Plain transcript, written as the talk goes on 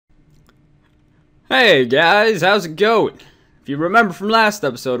Hey guys, how's it going? If you remember from last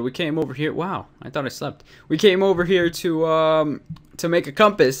episode, we came over here. Wow, I thought I slept. We came over here to make a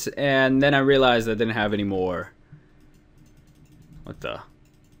compass, and then I realized I didn't have any more. What the?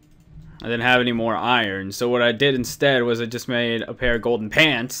 I didn't have any more iron, so what I did instead was I just made a pair of golden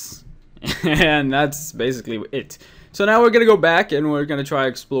pants, and that's basically it. So now we're gonna go back and we're gonna try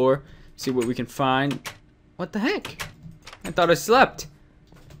explore, see what we can find. What the heck? I thought I slept.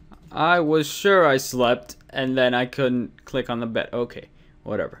 I was sure I slept, and then I couldn't click on the bed. Okay,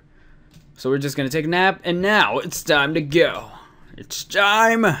 whatever. So we're just gonna take a nap, and now it's time to go. It's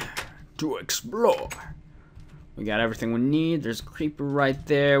time to explore. We got everything we need. There's a creeper right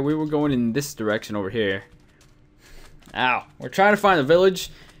there. We were going in this direction over here. Ow. We're trying to find a village.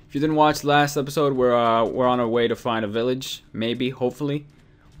 If you didn't watch the last episode, we're on our way to find a village. Maybe, hopefully.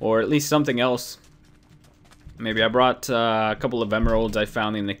 Or at least something else. Maybe I brought a couple of emeralds I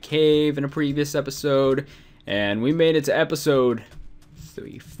found in the cave in a previous episode. And we made it to episode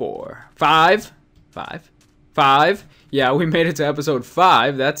 5. Yeah, we made it to episode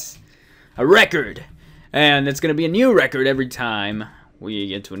 5. That's a record. And it's going to be a new record every time we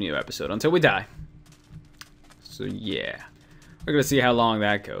get to a new episode until we die. So yeah, we're going to see how long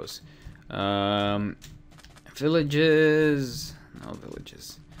that goes. Villages. No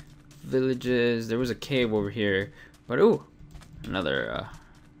villages. Villages. There was a cave over here. But ooh, another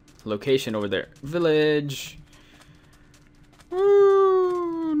location over there. Village.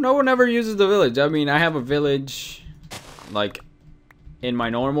 Ooh, no one ever uses the village. I mean, I have a village like in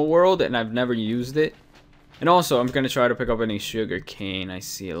my normal world and I've never used it. And also, I'm going to try to pick up any sugar cane I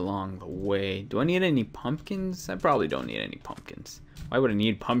see along the way. Do I need any pumpkins? I probably don't need any pumpkins. Why would I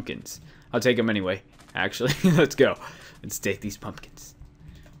need pumpkins? I'll take them anyway. Actually, let's go. Let's take these pumpkins.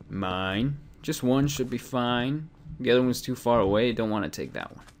 Mine. Just one should be fine. The other one's too far away. Don't want to take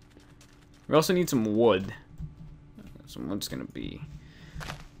that one. We also need some wood. So what's going to be...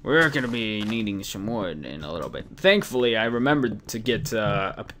 We're going to be needing some wood in a little bit. Thankfully, I remembered to get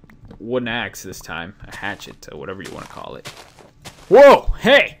a wooden axe this time. A hatchet, or whatever you want to call it. Whoa!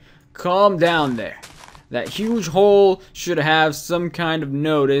 Hey! Calm down there. That huge hole should have some kind of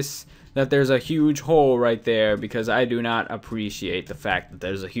notice that there's a huge hole right there, because I do not appreciate the fact that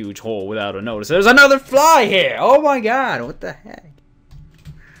there's a huge hole without a notice. There's another fly here! Oh my god, what the heck?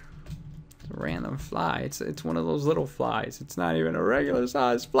 It's a random fly. It's one of those little flies. It's not even a regular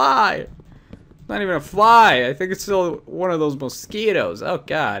size fly. It's not even a fly. I think it's still one of those mosquitoes. Oh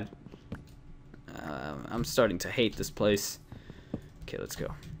god. I'm starting to hate this place. Okay, let's go.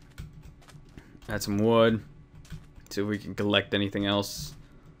 Add some wood. See if we can collect anything else.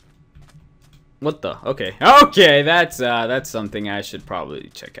 What the? Okay. Okay, that's something I should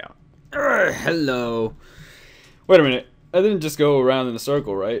probably check out. Hello. Wait a minute. I didn't just go around in a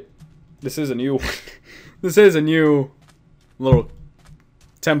circle, right? This is a new this is a new little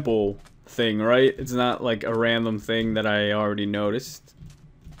temple thing, right? It's not like a random thing that I already noticed.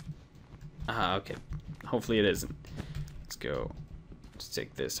 Ah, okay. Hopefully it isn't. Let's go. Let's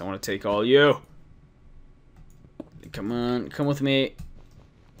take this. I want to take all you. Come on, come with me.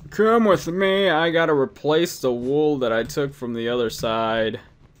 Come with me. I gotta replace the wool that I took from the other side.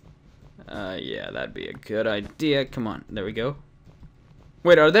 Yeah, that'd be a good idea. Come on, there we go.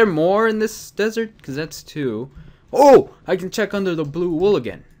 Wait, are there more in this desert? Because that's 2. Oh, I can check under the blue wool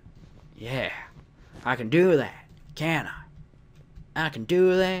again. Yeah, I can do that, can I? I can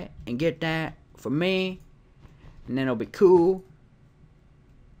do that and get that for me. And then it'll be cool.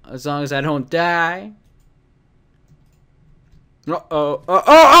 As long as I don't die. Uh-oh.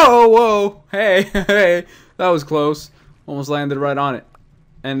 Oh, whoa. Hey, hey. That was close. Almost landed right on it.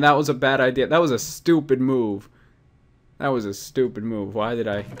 And that was a bad idea. That was a stupid move. That was a stupid move. Why did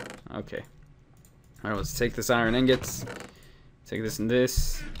I... Okay. Alright, let's take this iron ingots. Take this and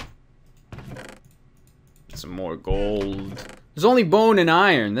this. Some more gold. There's only bone and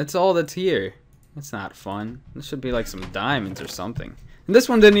iron. That's all that's here. That's not fun. This should be like some diamonds or something. And this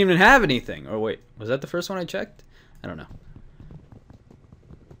one didn't even have anything. Or wait, was that the first one I checked? I don't know.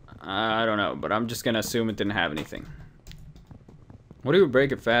 I don't know, but I'm just gonna assume it didn't have anything. What do you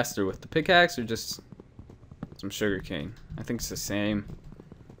break it faster with, the pickaxe or just some sugar cane? I think it's the same.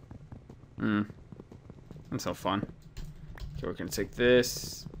 That's no fun. Okay, we're gonna take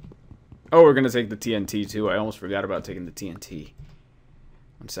this. Oh, we're gonna take the TNT too. I almost forgot about taking the TNT.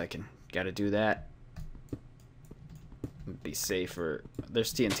 1 second. Gotta do that. Be safer.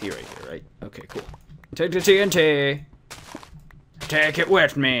 There's TNT right here, right? Okay, cool. Take the TNT. Take it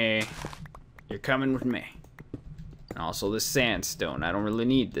with me. You're coming with me. And also this sandstone. I don't really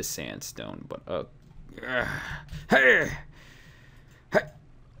need this sandstone, but hey, hey.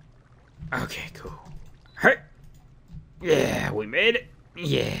 Okay, cool. Hey. Yeah, we made it.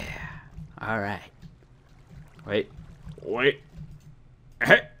 Yeah. All right. Wait.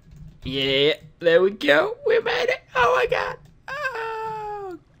 Hey. Yeah, there we go. We made it. Oh my god.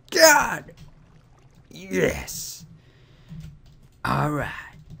 Oh god. Yes. All right.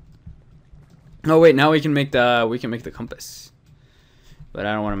 Oh wait, now we can make the compass. But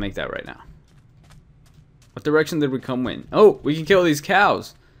I don't want to make that right now. What direction did we come in? Oh, we can kill these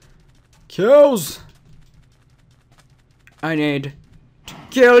cows. Cows. I need to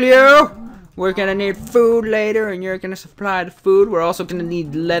kill you. We're gonna need food later, and you're gonna supply the food. We're also gonna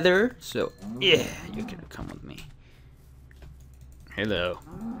need leather. So yeah, you're gonna come with me. Hello.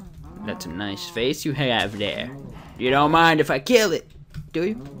 That's a nice face you have there. You don't mind if I kill it, do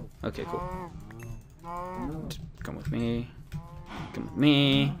you? Okay, cool. Come with me. Come with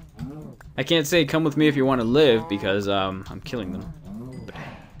me. I can't say come with me if you want to live because I'm killing them.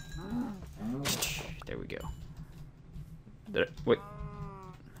 There we go. Wait.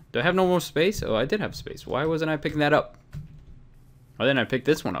 Do I have no more space? Oh, I did have space. Why wasn't I picking that up? Why didn't I pick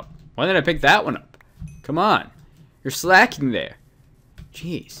this one up? Why didn't I pick that one up? Come on. You're slacking there.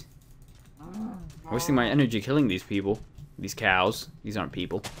 Jeez. I'm wasting my energy killing these people. These cows. These aren't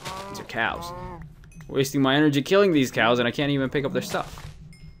people. These are cows. Wasting my energy killing these cows and I can't even pick up their stuff.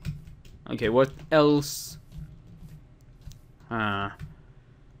 Okay, what else?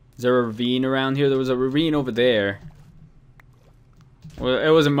 Is there a ravine around here? There was a ravine over there. Well,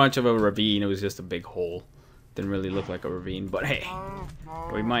 it wasn't much of a ravine. It was just a big hole. Didn't really look like a ravine, but hey.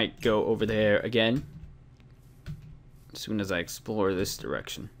 We might go over there again. As soon as I explore this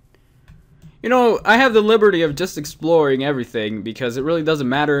direction. You know, I have the liberty of just exploring everything because it really doesn't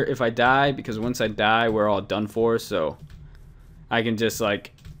matter if I die, because once I die, we're all done for, so I can just,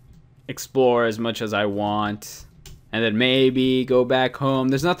 like, explore as much as I want and then maybe go back home.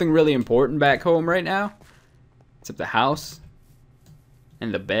 There's nothing really important back home right now except the house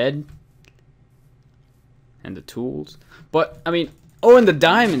and the bed and the tools. But, I mean, oh, and the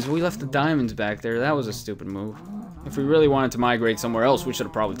diamonds. We left the diamonds back there. That was a stupid move. If we really wanted to migrate somewhere else, we should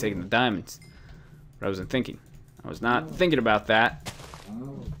have probably taken the diamonds. But I wasn't thinking. I was not thinking about that.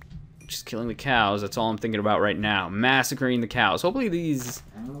 Just killing the cows. That's all I'm thinking about right now. Massacring the cows. Hopefully these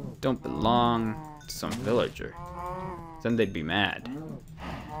don't belong to some villager. Then they'd be mad.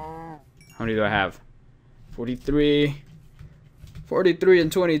 How many do I have? 43. 43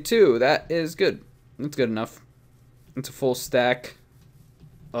 and 22. That is good. That's good enough. It's a full stack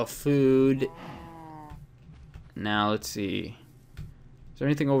of food. Now let's see. Is there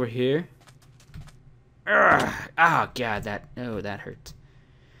anything over here? Oh god, that hurt.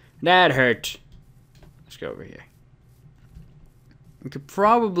 That hurt. Let's go over here. We could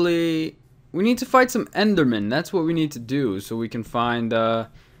probably... We need to fight some Endermen. That's what we need to do, so we can find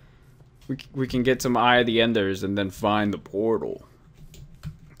we can get some Eye of the Enders and then find the portal.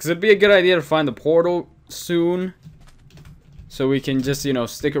 Because it'd be a good idea to find the portal soon, so we can just, you know,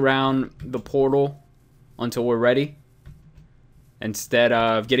 stick around the portal until we're ready, instead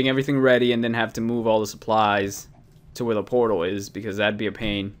of getting everything ready and then have to move all the supplies to where the portal is, because that'd be a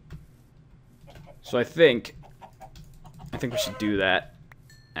pain. So I think we should do that,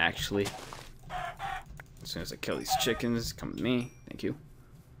 actually. As soon as I kill these chickens, come with me. Thank you.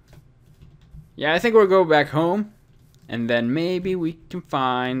 Yeah, I think we'll go back home, and then maybe we can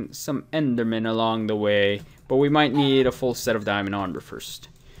find some Endermen along the way, but we might need a full set of diamond armor first.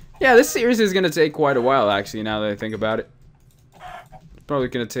 Yeah, this series is going to take quite a while, actually, now that I think about it. It's probably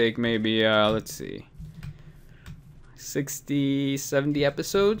going to take maybe, let's see, 60, 70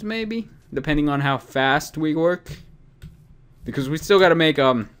 episodes, maybe? Depending on how fast we work. Because we still got to make,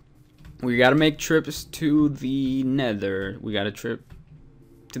 we got to make trips to the nether. We got a trip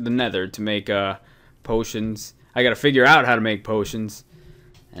to the nether to make, potions. I got to figure out how to make potions.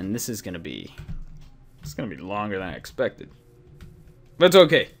 And this is going to be, it's going to be longer than I expected. But it's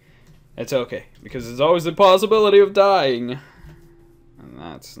okay. It's okay, because there's always the possibility of dying. And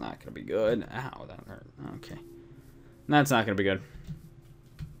that's not going to be good. Ow, that hurt. Okay. That's not going to be good.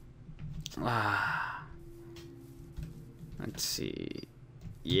 Let's see.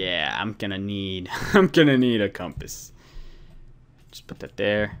 Yeah, I'm going to need a compass. Just put that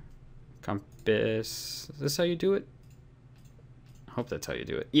there. Compass. Is this how you do it? I hope that's how you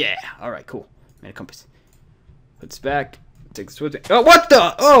do it. Yeah, alright, cool. Made a compass. Put this back. Take this with me. Oh, what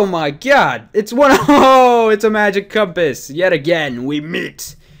the? Oh my god! It's one. Oh, it's a magic compass. Yet again, we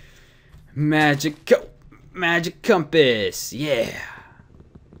meet. Magic compass. Yeah.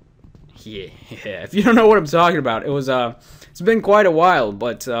 Yeah. If you don't know what I'm talking about, it was it's been quite a while,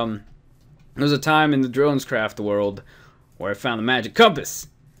 but there was a time in the Dronescraft world where I found the magic compass,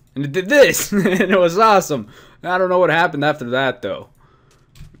 And it did this, and it was awesome. I don't know what happened after that, though.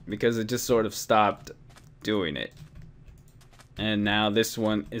 Because it just sort of stopped doing it. And now this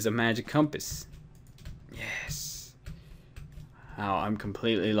one is a magic compass. Yes. Oh, I'm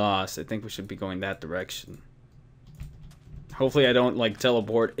completely lost. I think we should be going that direction. Hopefully I don't, like,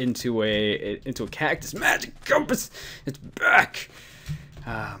 teleport into a cactus. Magic compass! It's back!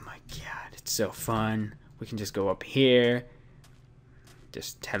 Oh my god, it's so fun. We can just go up here.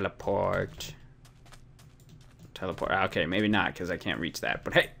 Just teleport. Teleport. Okay, maybe not, because I can't reach that.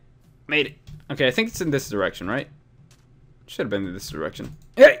 But hey, made it. Okay, I think it's in this direction, right? Should have been in this direction.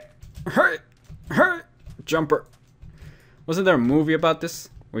 Hey! Hurry! Hurry! Jumper. Wasn't there a movie about this?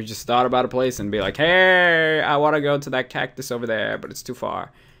 Where you just thought about a place and be like, hey, I want to go to that cactus over there, but it's too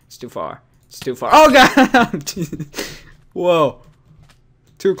far. It's too far. It's too far. Oh, God! Whoa.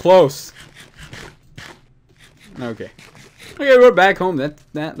 Too close. Okay. Okay, we're back home.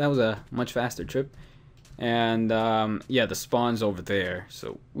 That was a much faster trip. And yeah, the spawn's over there.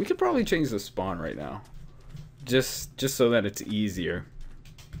 So we could probably change the spawn right now. Just so that it's easier.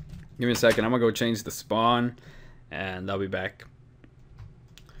 Give me a second. I'm gonna go change the spawn and I'll be back.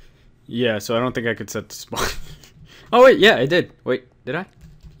 Yeah, so I don't think I could set the spawn. Oh wait, yeah, I did. Wait, did I?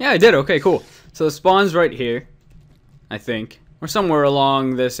 Yeah, I did. Okay, cool. So the spawn's right here, I think. Or somewhere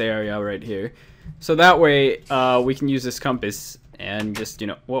along this area right here. So that way, we can use this compass and just, you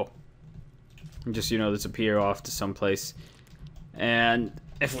know, whoa. Just, you know, disappear off to someplace. And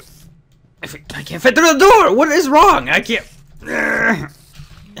if we, I can't fit through the door! What is wrong? I can't. God.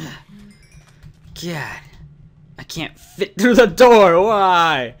 I can't fit through the door.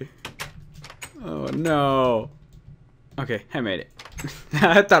 Why? Oh, no. Okay, I made it.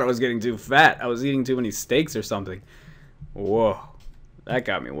 I thought I was getting too fat. I was eating too many steaks or something. Whoa. That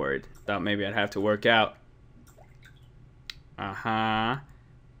got me worried. Thought maybe I'd have to work out. Uh-huh.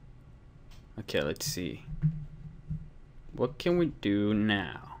 Okay, let's see. What can we do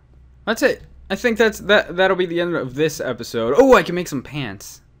now? That's it. I think that'll be the end of this episode. Oh, I can make some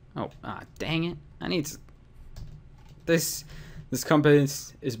pants. Oh, dang it. I need this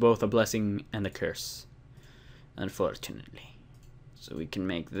compass is both a blessing and a curse. Unfortunately. So we can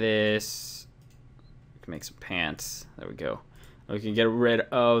make this. We can make some pants. There we go. We can get rid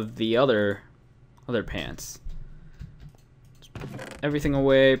of the other pants. Put everything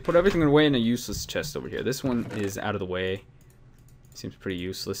away. Put everything away in a useless chest over here. This one is out of the way. Seems pretty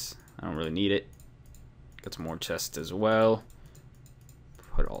useless. I don't really need it. Got some more chests as well.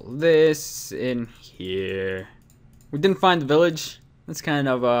 Put all this in here. We didn't find the village. That's kind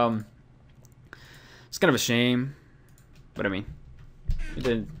of it's kind of a shame. But I mean,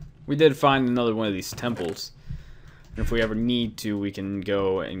 we did find another one of these temples. And if we ever need to, we can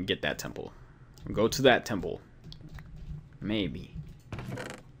go and get that temple. Go to that temple. Maybe.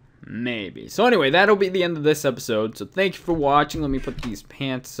 Maybe. So anyway, that'll be the end of this episode. So thank you for watching. Let me put these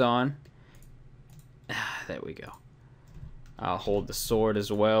pants on. There we go. I'll hold the sword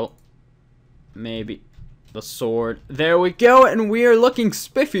as well. Maybe. The sword. There we go. And we are looking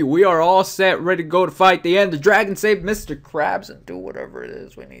spiffy. We are all set, ready to go to fight the end. The dragon save Mr. Krabs and do whatever it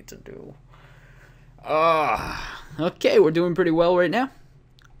is we need to do. Okay, we're doing pretty well right now.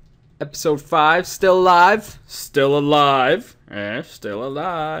 Episode 5, still alive. Still alive. Still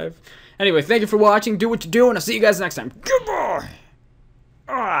alive. Anyway, thank you for watching. Do what you do, and I'll see you guys next time.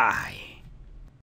 Goodbye.